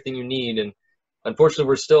care of everything you need. And unfortunately,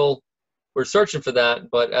 we're searching for that.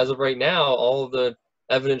 But as of right now, all of the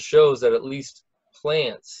evidence shows that at least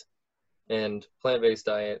plants and plant-based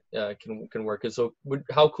diet can work. And so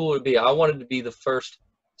how cool would it be? I wanted to be the first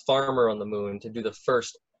farmer on the moon to do the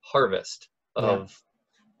first harvest of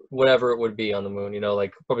whatever it would be on the moon,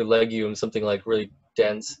 like probably legumes, something like really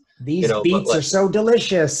dense. These beets are so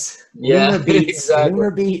delicious. Lunar beets. Exactly.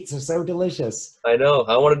 Lunar beets are so delicious. I know.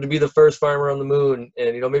 I wanted to be the first farmer on the moon,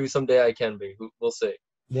 and maybe someday I can be. We'll see.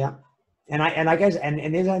 Yeah. And I guess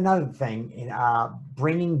and there's another thing,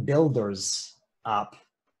 bringing builders up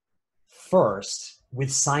first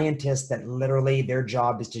with scientists that literally their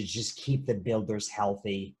job is to just keep the builders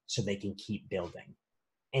healthy so they can keep building,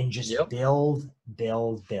 and just build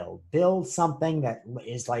something that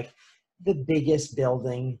is like the biggest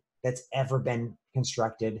building that's ever been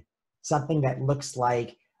constructed, something that looks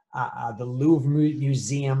like the Louvre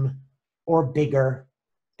Museum or bigger,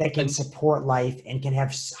 that can support life and can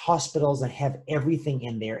have hospitals and have everything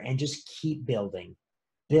in there, and just keep building.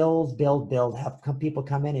 Build, have people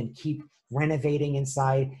come in and keep renovating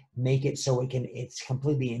inside, make it so it's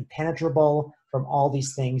completely impenetrable from all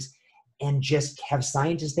these things, and just have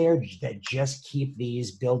scientists there that just keep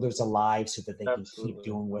these builders alive so that they can keep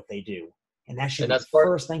doing what they do. And that should be the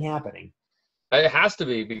first thing happening. It has to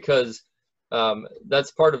be, because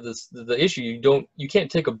that's part of the issue. You can't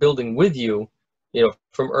take a building with you,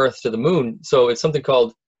 from Earth to the moon. So it's something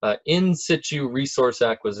called in situ resource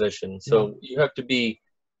acquisition. So you have to be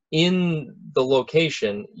in the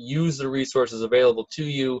location, use the resources available to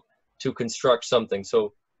you to construct something.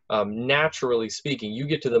 So naturally speaking, you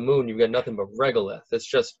get to the moon, you've got nothing but regolith.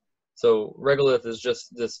 Regolith is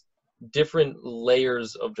just this different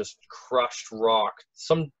layers of just crushed rock,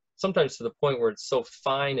 sometimes to the point where it's so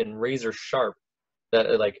fine and razor sharp that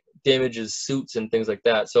it like damages suits and things like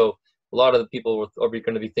that. So a lot of the people are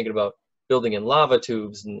going to be thinking about building in lava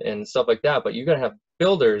tubes and stuff like that, but you're going to have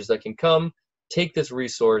builders that can come, take this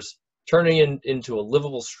resource, turn it into a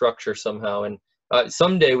livable structure somehow. And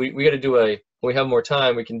Someday we got to do when we have more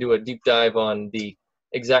time, we can do a deep dive on the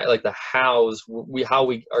exact, like the how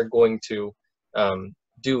we are going to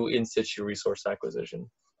do in situ resource acquisition.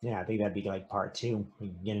 Yeah, I think that'd be like part 2. We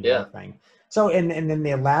can get into Yeah. that thing. So, and then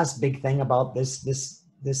the last big thing about this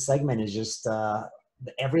segment is just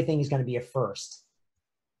everything is going to be a first.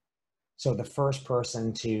 So the first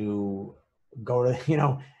person to go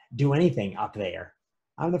to, do anything up there.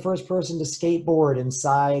 I'm the first person to skateboard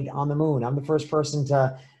inside on the moon. I'm the first person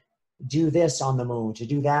to do this on the moon, to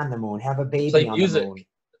do that on the moon, have a baby Play on music. the moon.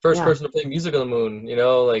 First person to play music on the moon,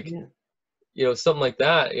 like, something like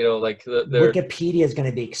that, like Wikipedia is going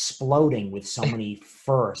to be exploding with so many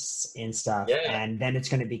firsts and stuff. Yeah. And then it's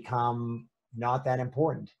going to become not that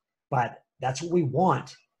important, but that's what we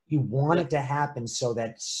want. You want it to happen so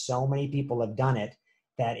that so many people have done it,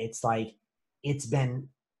 that it's like, it's been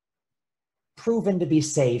proven to be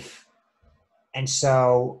safe. And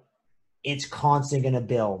so it's constantly going to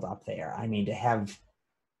build up there. I mean, to have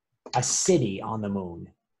a city on the moon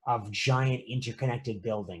of giant interconnected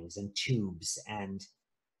buildings and tubes, and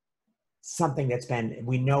something that's been,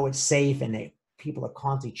 we know it's safe, and people are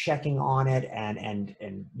constantly checking on it, and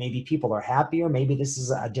maybe people are happier. Maybe this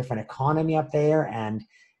is a different economy up there, and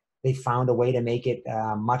they found a way to make it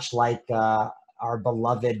much like our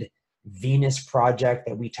beloved Venus project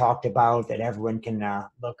that we talked about, that everyone can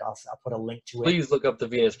look. I'll put a link to it. Please look up the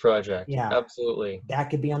Venus project. Yeah, absolutely. That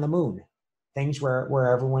could be on the moon. Things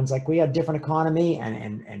where everyone's like, we have a different economy,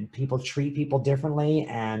 and people treat people differently,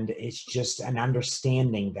 and it's just an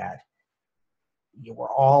understanding that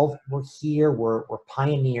we're here, we're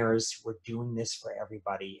pioneers, we're doing this for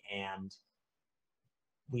everybody, and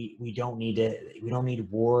we don't need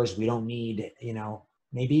wars, we don't need,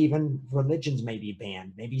 maybe even religions may be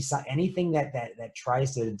banned, maybe anything that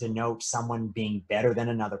tries to denote someone being better than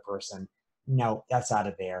another person. No, that's out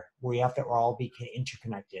of there. We have to all be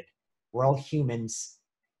interconnected. We're all humans,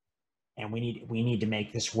 and we need to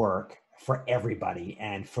make this work for everybody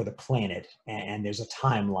and for the planet. And there's a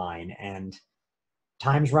timeline, and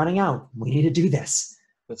time's running out. We need to do this.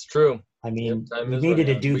 That's true. I mean, we needed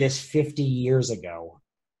to do this 50 years ago.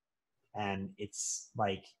 And it's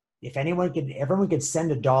like, if everyone could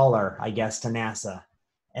send $1, I guess, to NASA,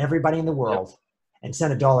 everybody in the world, and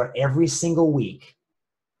send $1 every single week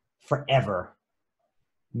forever,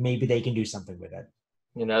 maybe they can do something with it.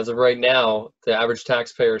 And as of right now, the average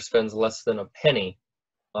taxpayer spends less than a penny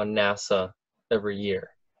on NASA every year.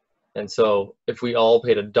 And so if we all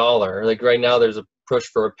paid $1, like right now there's a push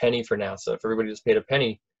for a penny for NASA. If everybody just paid a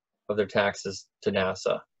penny of their taxes to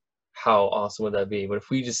NASA, how awesome would that be? But if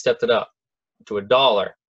we just stepped it up to $1,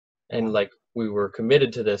 and like we were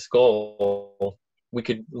committed to this goal, we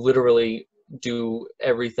could literally do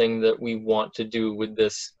everything that we want to do with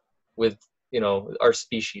this, with our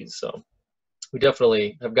species. So we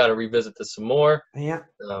definitely have got to revisit this some more. Yeah.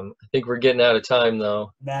 I think we're getting out of time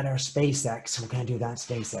though. That or SpaceX. We're going to do that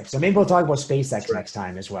SpaceX. So maybe we'll talk about SpaceX next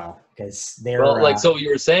time as well, because they're so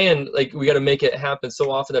you were saying, like, we got to make it happen so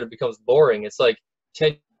often that it becomes boring. It's like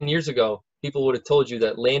 10 years ago, people would have told you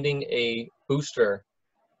that landing a booster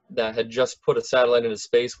that had just put a satellite into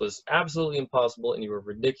space was absolutely impossible, and you were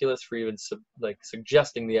ridiculous for even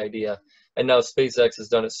suggesting the idea. And now SpaceX has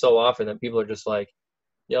done it so often that people are just like,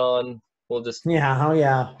 yawn. We'll just we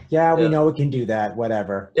know it can do that,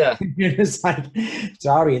 whatever. Yeah. You're just like,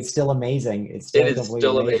 sorry, it's still amazing. It is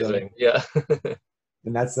still amazing. Yeah.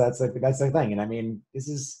 And that's the thing. And I mean,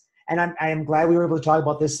 I am glad we were able to talk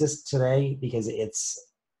about this today, because it's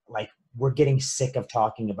like, we're getting sick of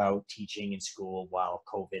talking about teaching in school while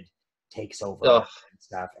COVID takes over and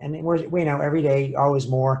stuff. And we know every day, always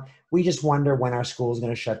more. We just wonder when our school is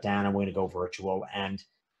going to shut down and we're going to go virtual. And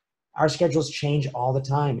our schedules change all the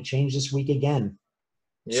time. It changed this week again.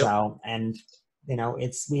 Yep. So, and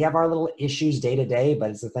we have our little issues day to day,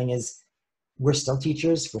 but the thing is, we're still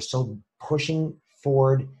teachers. We're still pushing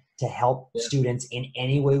forward to help students in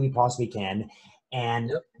any way we possibly can.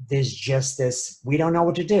 And there's just this, we don't know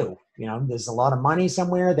what to do. There's a lot of money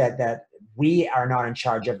somewhere that we are not in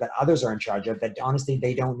charge of, that others are in charge of, that honestly,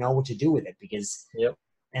 they don't know what to do with it, because,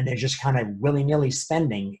 and they're just kind of willy-nilly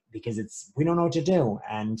spending, because we don't know what to do.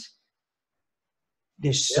 And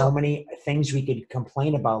there's so many things we could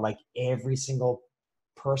complain about, like every single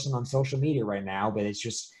person on social media right now, but it's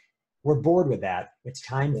just, we're bored with that. It's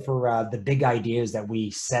time for the big ideas that we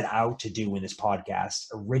set out to do in this podcast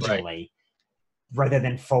originally, rather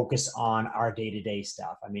than focus on our day-to-day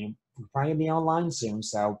stuff. I mean, we're probably gonna be online soon,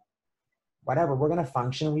 so whatever, we're gonna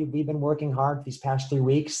function. We've been working hard these past 3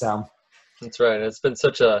 weeks, so. That's right. It's been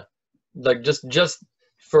such a, just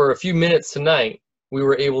for a few minutes tonight, we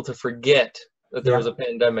were able to forget that there was a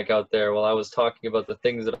pandemic out there while I was talking about the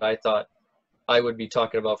things that I thought I would be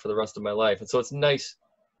talking about for the rest of my life. And so it's nice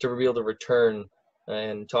to be able to return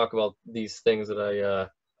and talk about these things that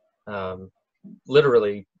I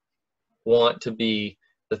literally want to be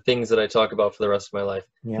the things that I talk about for the rest of my life,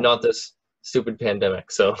 not this stupid pandemic.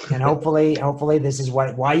 So, and hopefully this is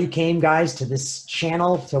why you came, guys, to this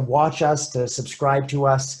channel, to watch us, to subscribe to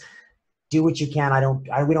us. Do what you can.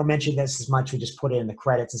 We don't mention this as much. We just put it in the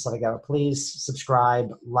credits and stuff like that. But please subscribe,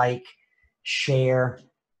 like, share,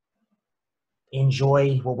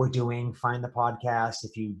 enjoy what we're doing. Find the podcast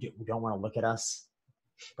if you don't want to look at us.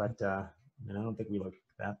 But I don't think we look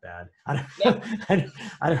that bad. I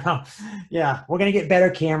don't know. Yeah, we're gonna get better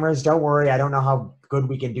cameras. Don't worry. I don't know how good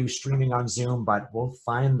we can do streaming on Zoom, but we'll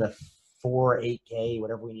find the 8K,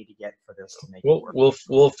 whatever we need to get for this to make it work.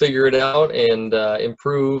 We'll figure it out and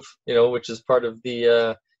improve. Which is part of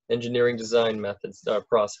the engineering design methods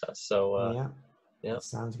process. So yeah,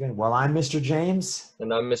 sounds good. Well, I'm Mr. James,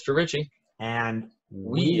 and I'm Mr. Richie, and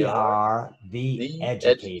we are the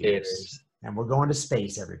educators. And we're going to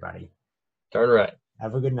space, everybody. Darn right.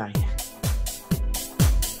 Have a good night.